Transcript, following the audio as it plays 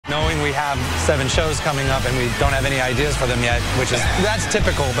we have 7 shows coming up and we don't have any ideas for them yet, that's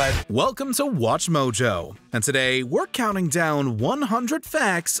typical, but... Welcome to Watch Mojo, and today we're counting down 100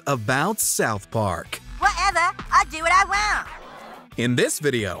 facts about South Park. Whatever, I'll do what I want. In this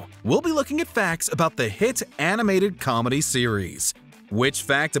video, we'll be looking at facts about the hit animated comedy series. Which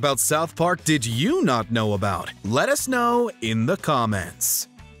fact about South Park did you not know about? Let us know in the comments.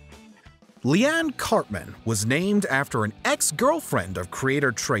 Leanne Cartman was named after an ex-girlfriend of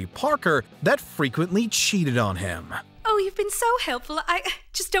creator Trey Parker that frequently cheated on him. Oh, you've been so helpful. I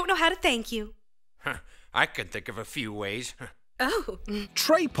just don't know how to thank you. I can think of a few ways. Oh.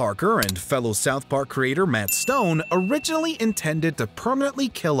 Trey Parker and fellow South Park creator Matt Stone originally intended to permanently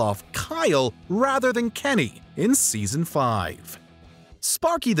kill off Kyle rather than Kenny in Season 5.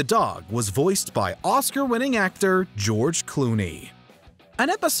 Sparky the dog was voiced by Oscar-winning actor George Clooney. An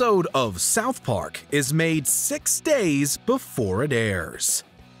episode of South Park is made 6 days before it airs.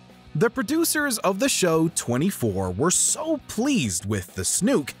 The producers of the show 24 were so pleased with The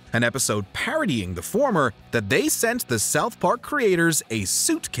Snook, an episode parodying the former, that they sent the South Park creators a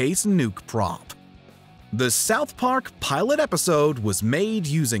suitcase nuke prop. The South Park pilot episode was made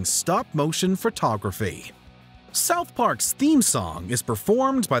using stop-motion photography. South Park's theme song is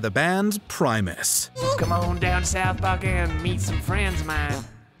performed by the band Primus. Come on down to South Park and meet some friends of mine.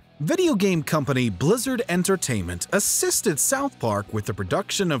 Video game company Blizzard Entertainment assisted South Park with the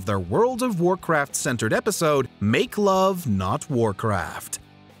production of their World of Warcraft-centered episode, Make Love, Not Warcraft.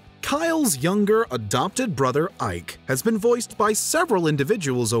 Kyle's younger adopted brother Ike has been voiced by several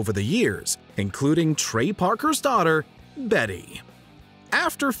individuals over the years, including Trey Parker's daughter, Betty.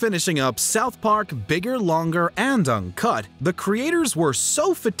 After finishing up South Park Bigger, Longer, and Uncut, the creators were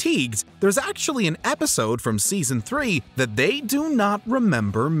so fatigued there's actually an episode from Season 3 that they do not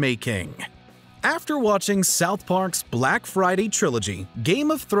remember making. After watching South Park's Black Friday trilogy,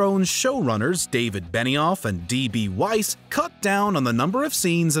 Game of Thrones showrunners David Benioff and D.B. Weiss cut down on the number of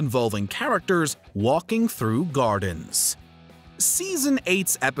scenes involving characters walking through gardens. Season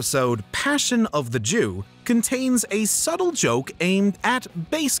 8's episode Passion of the Jew contains a subtle joke aimed at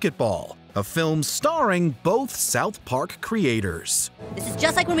basketball, a film starring both South Park creators. This is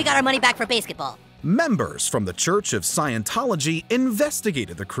just like when we got our money back for basketball. Members from the Church of Scientology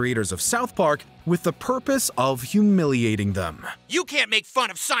investigated the creators of South Park with the purpose of humiliating them. You can't make fun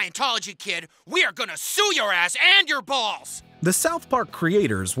of Scientology, kid. We are gonna sue your ass and your balls. The South Park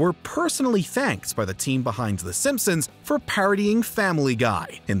creators were personally thanked by the team behind The Simpsons for parodying Family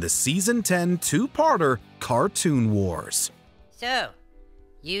Guy in the Season 10 two-parter Cartoon Wars. So,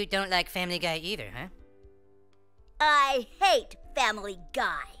 you don't like Family Guy either, huh? I hate Family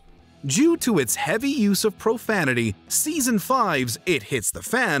Guy. Due to its heavy use of profanity, Season 5's It Hits the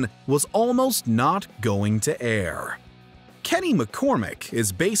Fan was almost not going to air. Kenny McCormick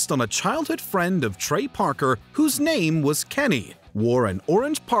is based on a childhood friend of Trey Parker whose name was Kenny, wore an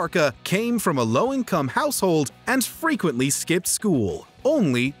orange parka, came from a low-income household, and frequently skipped school,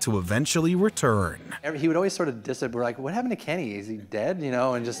 only to eventually return. He would always sort of we're like, what happened to Kenny? Is he dead? You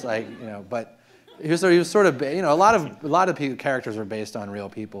know, and just like, you know, but he was sort of, you know, a lot of characters are based on real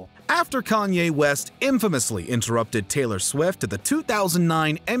people. After Kanye West infamously interrupted Taylor Swift at the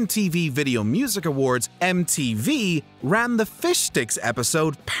 2009 MTV Video Music Awards, MTV ran the Fish Sticks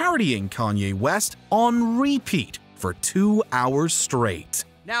episode parodying Kanye West on repeat for 2 hours straight.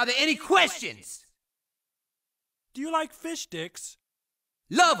 Now, are there any questions? Do you like fish sticks?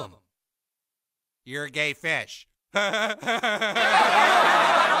 Love them. You're a gay fish. No, I'm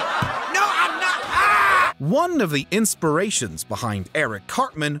not. Ah! One of the inspirations behind Eric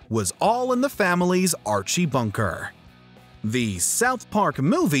Cartman was All in the Family's Archie Bunker. The South Park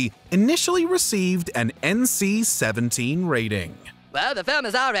movie initially received an NC-17 rating. Well, the film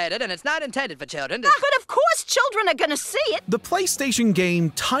is R-rated and it's not intended for children. But of course children are gonna see it. The PlayStation game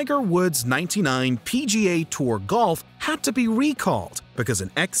Tiger Woods 99 PGA Tour Golf had to be recalled because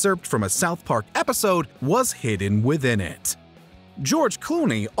an excerpt from a South Park episode was hidden within it. George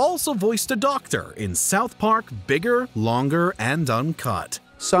Clooney also voiced a doctor in South Park Bigger, Longer, and Uncut.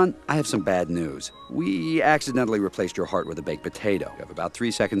 Son, I have some bad news. We accidentally replaced your heart with a baked potato. You have about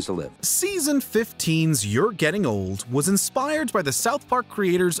 3 seconds to live. Season 15's You're Getting Old was inspired by the South Park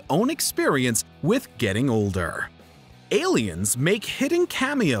creators' own experience with getting older. Aliens make hidden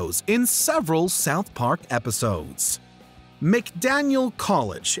cameos in several South Park episodes. McDaniel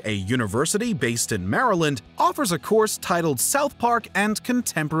College, a university based in Maryland, offers a course titled South Park and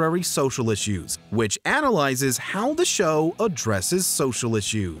Contemporary Social Issues, which analyzes how the show addresses social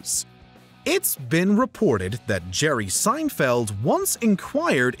issues. It's been reported that Jerry Seinfeld once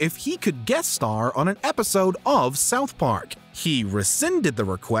inquired if he could guest star on an episode of South Park. He rescinded the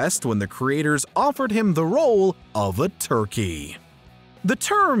request when the creators offered him the role of a turkey. The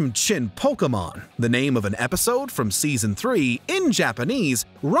term Chin Pokemon, the name of an episode from Season 3 in Japanese,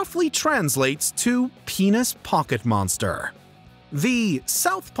 roughly translates to penis pocket monster. The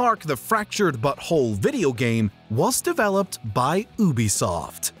South Park: The Fractured Butthole video game was developed by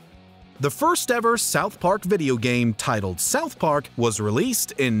Ubisoft. The first ever South Park video game titled South Park was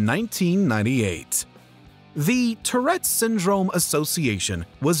released in 1998. The Tourette Syndrome Association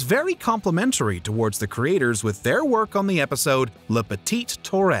was very complimentary towards the creators with their work on the episode Le Petit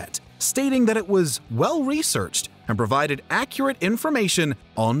Tourette, stating that it was well-researched and provided accurate information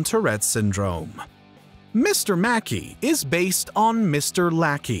on Tourette syndrome. Mr. Mackey is based on Mr.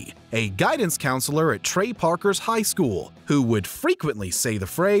 Lackey, a guidance counselor at Trey Parker's high school, who would frequently say the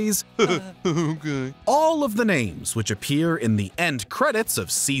phrase, okay. All of the names which appear in the end credits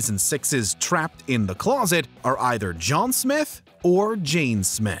of Season 6's Trapped in the Closet are either John Smith or Jane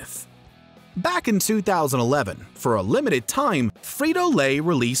Smith. Back in 2011, for a limited time, Frito-Lay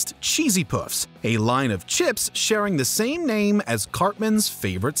released Cheesy Puffs, a line of chips sharing the same name as Cartman's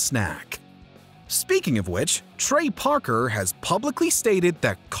favorite snack. Speaking of which, Trey Parker has publicly stated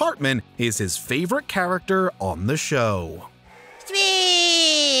that Cartman is his favorite character on the show.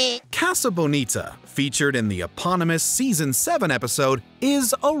 Sweet! Casa Bonita, featured in the eponymous Season 7 episode,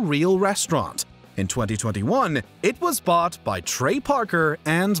 is a real restaurant. In 2021, it was bought by Trey Parker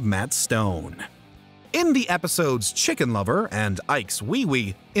and Matt Stone. In the episodes Chicken Lover and Ike's Wee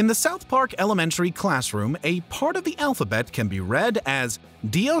Wee, in the South Park elementary classroom, a part of the alphabet can be read as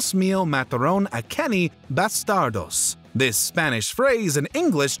Dios mío mataron a Kenny bastardos. This Spanish phrase in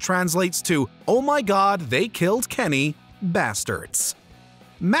English translates to, "Oh my God, they killed Kenny, bastards."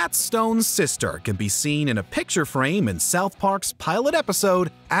 Matt Stone's sister can be seen in a picture frame in South Park's pilot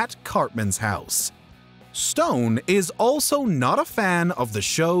episode At Cartman's House. Stone is also not a fan of the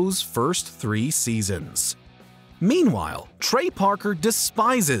show's first 3 seasons. Meanwhile, Trey Parker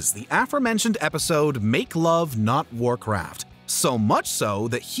despises the aforementioned episode Make Love Not Warcraft, so much so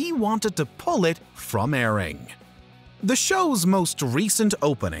that he wanted to pull it from airing. The show's most recent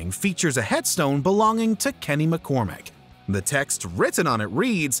opening features a headstone belonging to Kenny McCormick. The text written on it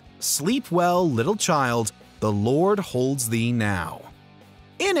reads, "Sleep well, little child, the Lord holds thee now."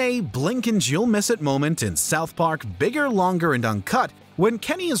 In a blink and you'll miss it moment in South Park Bigger, Longer, and Uncut, when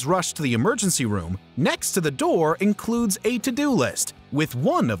Kenny is rushed to the emergency room, next to the door includes a to-do list, with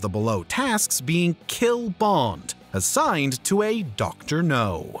one of the below tasks being Kill Bond, assigned to a Dr.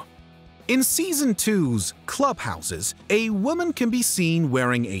 No. In Season 2's Clubhouses, a woman can be seen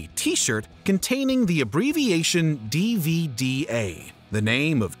wearing a t-shirt containing the abbreviation DVDA, the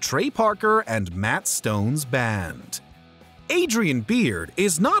name of Trey Parker and Matt Stone's band. Adrian Beard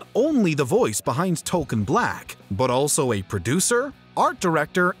is not only the voice behind Tolkien Black, but also a producer, art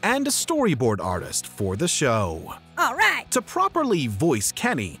director, and a storyboard artist for the show. All right! To properly voice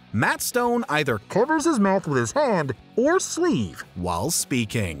Kenny, Matt Stone either covers his mouth with his hand or sleeve while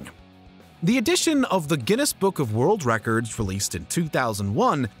speaking. The edition of the Guinness Book of World Records released in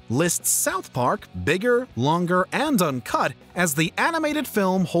 2001 lists South Park Bigger, Longer, and Uncut as the animated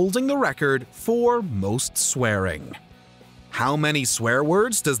film holding the record for most swearing. How many swear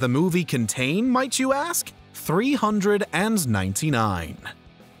words does the movie contain, might you ask? 399.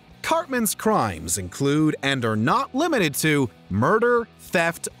 Cartman's crimes include and are not limited to murder,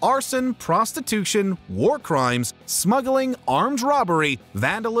 theft, arson, prostitution, war crimes, smuggling, armed robbery,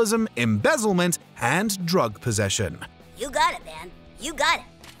 vandalism, embezzlement, and drug possession. You got it, man. You got it.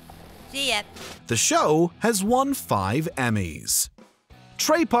 See ya. The show has won 5 Emmys.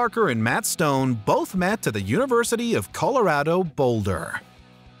 Trey Parker and Matt Stone both met at the University of Colorado Boulder.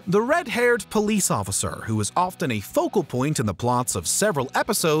 The red-haired police officer, who is often a focal point in the plots of several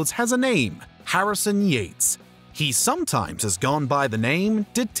episodes, has a name: Harrison Yates. He sometimes has gone by the name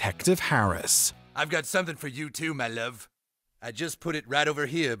Detective Harris. I've got something for you too, my love. I just put it right over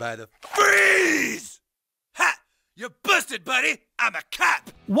here by the... Freeze! Ha! You're busted, buddy! I'm a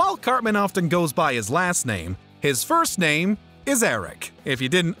cop! While Cartman often goes by his last name, his first name is Eric, if you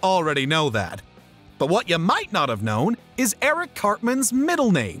didn't already know that. But what you might not have known is Eric Cartman's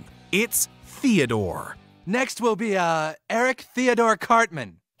middle name. It's Theodore. Next will be, Eric Theodore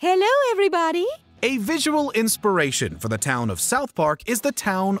Cartman. Hello, everybody. A visual inspiration for the town of South Park is the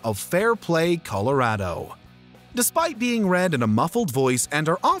town of Fairplay, Colorado. Despite being read in a muffled voice and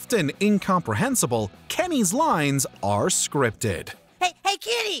are often incomprehensible, Kenny's lines are scripted. Hey,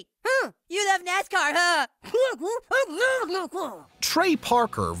 Kitty! You love NASCAR, huh? Trey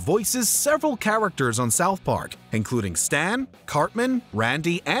Parker voices several characters on South Park, including Stan, Cartman,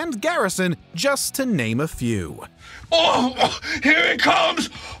 Randy, and Garrison, just to name a few. Oh, here it comes!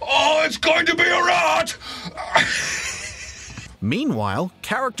 Oh, it's going to be a rat! Meanwhile,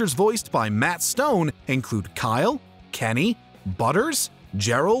 characters voiced by Matt Stone include Kyle, Kenny, Butters,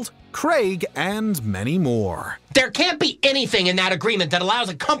 Gerald, Craig, and many more. There can't be anything in that agreement that allows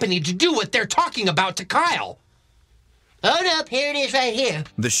a company to do what they're talking about to Kyle. Hold up, here it is right here.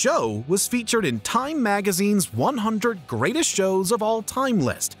 The show was featured in Time Magazine's 100 Greatest Shows of All Time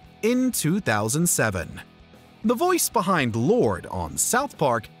list in 2007. The voice behind Lord on South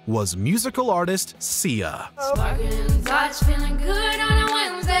Park was musical artist Sia. Sparkling touch, feeling good on a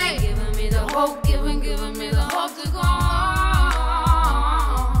Wednesday. Giving me the hope, giving me the hope to go on.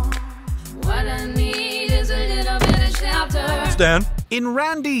 What I need is a little bit of shelter. Stan? In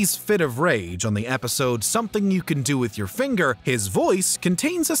Randy's fit of rage on the episode Something You Can Do With Your Finger, his voice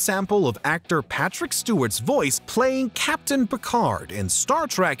contains a sample of actor Patrick Stewart's voice playing Captain Picard in Star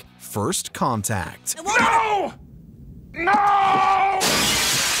Trek First Contact. No! No!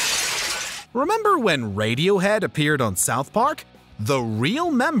 Remember when Radiohead appeared on South Park? The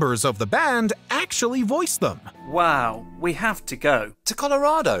real members of the band actually voiced them. Wow, we have to go to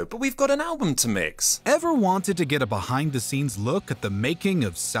Colorado, but we've got an album to mix. Ever wanted to get a behind-the-scenes look at the making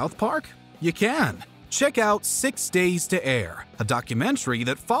of South Park? You can. Check out 6 Days to Air, a documentary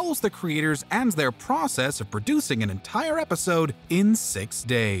that follows the creators and their process of producing an entire episode in 6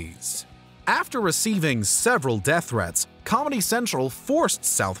 days. After receiving several death threats, Comedy Central forced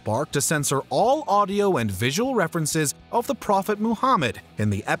South Park to censor all audio and visual references of the Prophet Muhammad in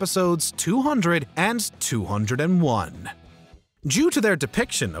the episodes 200 and 201. Due to their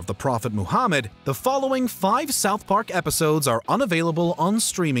depiction of the Prophet Muhammad, the following 5 South Park episodes are unavailable on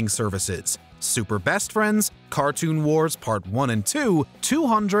streaming services: Super Best Friends, Cartoon Wars Part 1 and 2,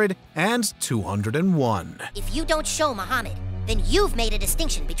 200, and 201. If you don't show Muhammad, then you've made a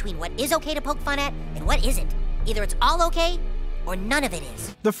distinction between what is okay to poke fun at and what isn't. Either it's all okay, or none of it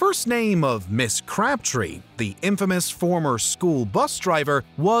is. The first name of Miss Crabtree, the infamous former school bus driver,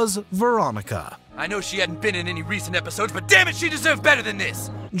 was Veronica. I know she hadn't been in any recent episodes, but damn it, she deserved better than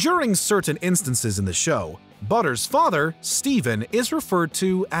this! During certain instances in the show, Butters' father, Steven, is referred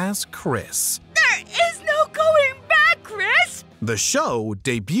to as Chris. There is no going back, Chris! The show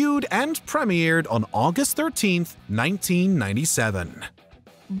debuted and premiered on August 13th, 1997.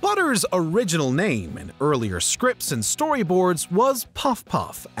 Butters' original name in earlier scripts and storyboards was Puff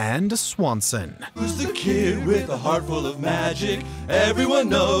Puff and Swanson. Who's the kid with a heart full of magic? Everyone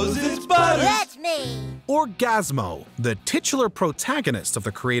knows it's Butters. That's me. Orgasmo, the titular protagonist of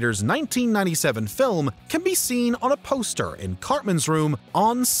the creator's 1997 film, can be seen on a poster in Cartman's room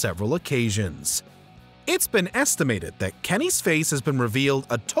on several occasions. It's been estimated that Kenny's face has been revealed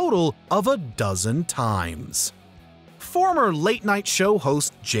a total of 12 times. Former late-night show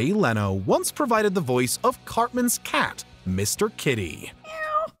host Jay Leno once provided the voice of Cartman's cat, Mr. Kitty.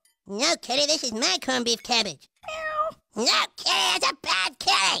 No, Kitty, this is my corned beef cabbage. No, Kitty, it's a bad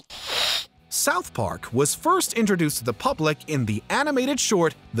kitty. South Park was first introduced to the public in the animated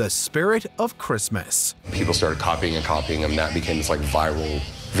short The Spirit of Christmas. People started copying them. That became this like viral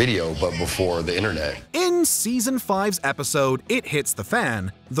video, but before the internet. In Season 5's episode It Hits the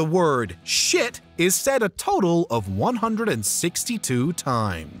Fan, the word shit is said a total of 162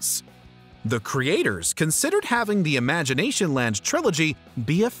 times. The creators considered having the Imagination Land trilogy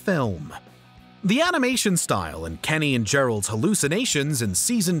be a film. The animation style in Kenny and Gerald's hallucinations in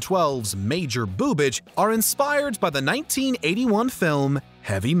Season 12's Major Boobage are inspired by the 1981 film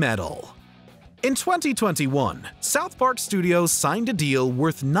Heavy Metal. In 2021, South Park Studios signed a deal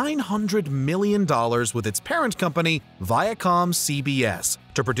worth $900 million with its parent company, Viacom-CBS,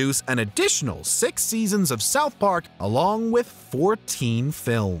 to produce an additional 6 seasons of South Park along with 14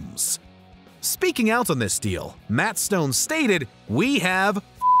 films. Speaking out on this deal, Matt Stone stated, "We have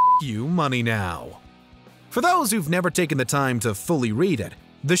you money now." For those who've never taken the time to fully read it,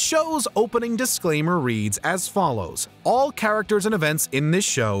 the show's opening disclaimer reads as follows: all characters and events in this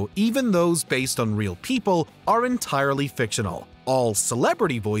show, even those based on real people, are entirely fictional. All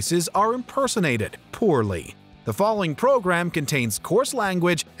celebrity voices are impersonated, poorly. The following program contains coarse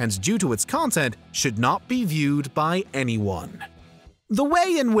language and, due to its content, should not be viewed by anyone. The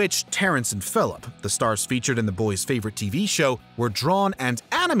way in which Terrence and Phillip, the stars featured in the boys' favorite TV show, were drawn and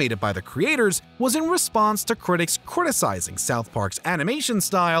animated by the creators was in response to critics criticizing South Park's animation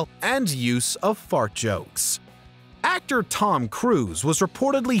style and use of fart jokes. Actor Tom Cruise was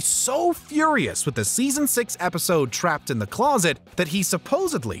reportedly so furious with the Season 6 episode Trapped in the Closet that he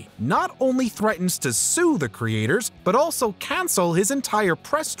supposedly not only threatens to sue the creators, but also cancel his entire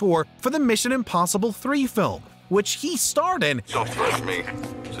press tour for the Mission Impossible 3 film, which he starred in. Don't trust me.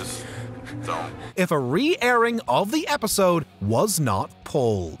 Just don't. If a re-airing of the episode was not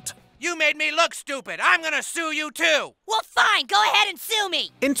pulled. You made me look stupid. I'm gonna sue you too. Well, fine. Go ahead and sue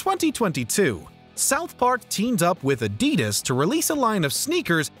me. In 2022, South Park teamed up with Adidas to release a line of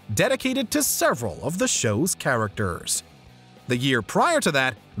sneakers dedicated to several of the show's characters. The year prior to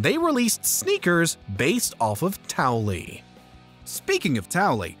that, they released sneakers based off of Towley. Speaking of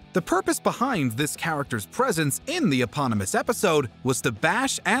Towley, the purpose behind this character's presence in the eponymous episode was to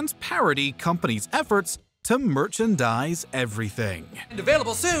bash and parody companies' efforts to merchandise everything. And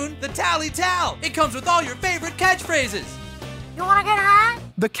available soon, the Tally Towel. It comes with all your favorite catchphrases. You wanna get high?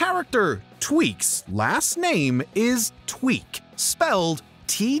 The character Tweek's last name is Tweek, spelled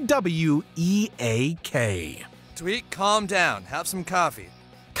T-W-E-A-K. Tweek, calm down. Have some coffee.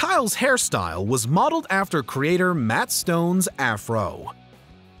 Kyle's hairstyle was modeled after creator Matt Stone's afro.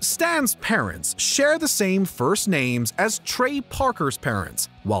 Stan's parents share the same first names as Trey Parker's parents,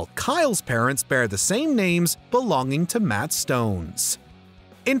 while Kyle's parents bear the same names belonging to Matt Stone's.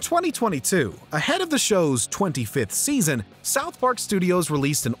 In 2022, ahead of the show's 25th season, South Park Studios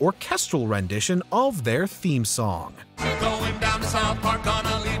released an orchestral rendition of their theme song. Going down to South Park,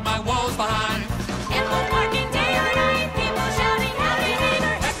 gonna leave my woes behind. It won't working day or night, people shouting happy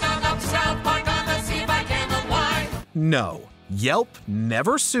neighbor. Head down up to South Park, gonna see if I can unwind. No, Yelp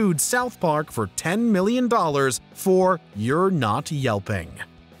never sued South Park for $10 million for You're Not Yelping.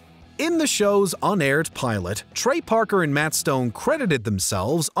 In the show's unaired pilot, Trey Parker and Matt Stone credited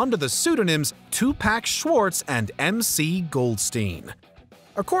themselves under the pseudonyms Tupac Schwartz and MC Goldstein.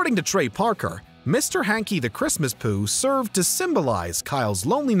 According to Trey Parker, Mr. Hanky the Christmas Pooh served to symbolize Kyle's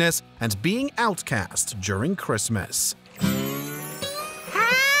loneliness and being outcast during Christmas.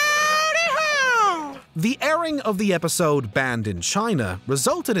 The airing of the episode Banned in China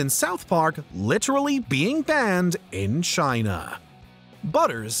resulted in South Park literally being banned in China.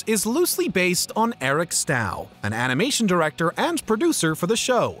 Butters is loosely based on Eric Stow, an animation director and producer for the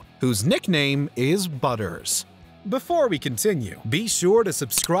show, whose nickname is Butters. Before we continue, be sure to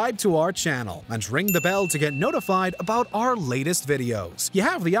subscribe to our channel and ring the bell to get notified about our latest videos. You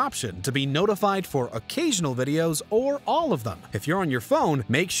have the option to be notified for occasional videos or all of them. If you're on your phone,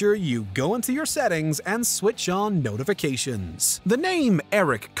 make sure you go into your settings and switch on notifications. The name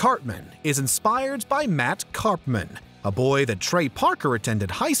Eric Cartman is inspired by Matt Karpman, a boy that Trey Parker attended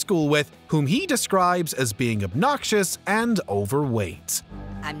high school with, whom he describes as being obnoxious and overweight.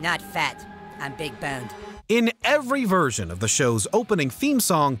 I'm not fat. I'm big boned. In every version of the show's opening theme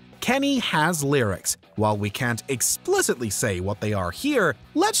song, Kenny has lyrics. While we can't explicitly say what they are here,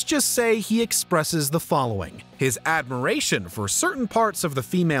 let's just say he expresses the following: his admiration for certain parts of the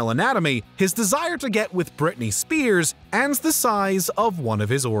female anatomy, his desire to get with Britney Spears, and the size of one of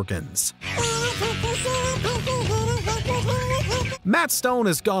his organs. Matt Stone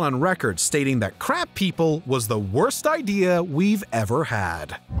has gone on record stating that Crab People was the worst idea we've ever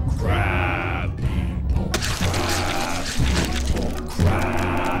had. Crab people,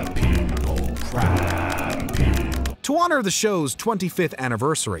 crab people, crab people. To honor the show's 25th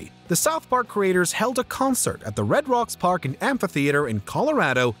anniversary, the South Park creators held a concert at the Red Rocks Park and Amphitheater in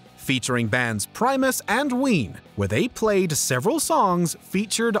Colorado featuring bands Primus and Ween, where they played several songs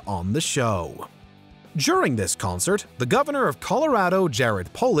featured on the show. During this concert, the governor of Colorado,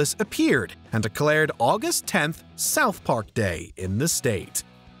 Jared Polis, appeared and declared August 10th South Park Day in the state.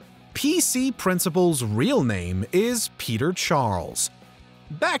 PC Principal's real name is Peter Charles.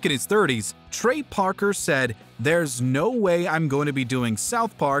 Back in his 30s, Trey Parker said, "There's no way I'm going to be doing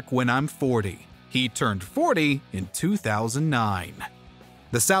South Park when I'm 40. He turned 40 in 2009.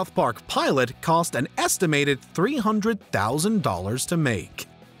 The South Park pilot cost an estimated $300,000 to make.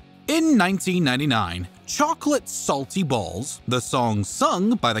 In 1999, Chocolate Salty Balls, the song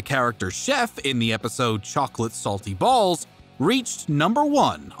sung by the character Chef in the episode Chocolate Salty Balls, reached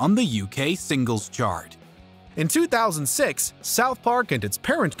 #1 on the UK singles chart. In 2006, South Park and its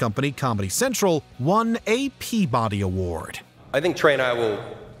parent company Comedy Central won a Peabody Award. I think Trey and I will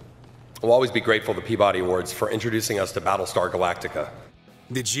always be grateful to Peabody Awards for introducing us to Battlestar Galactica.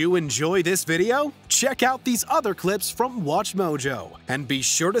 Did you enjoy this video? Check out these other clips from WatchMojo, and be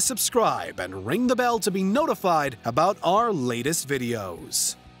sure to subscribe and ring the bell to be notified about our latest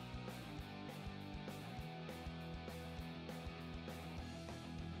videos.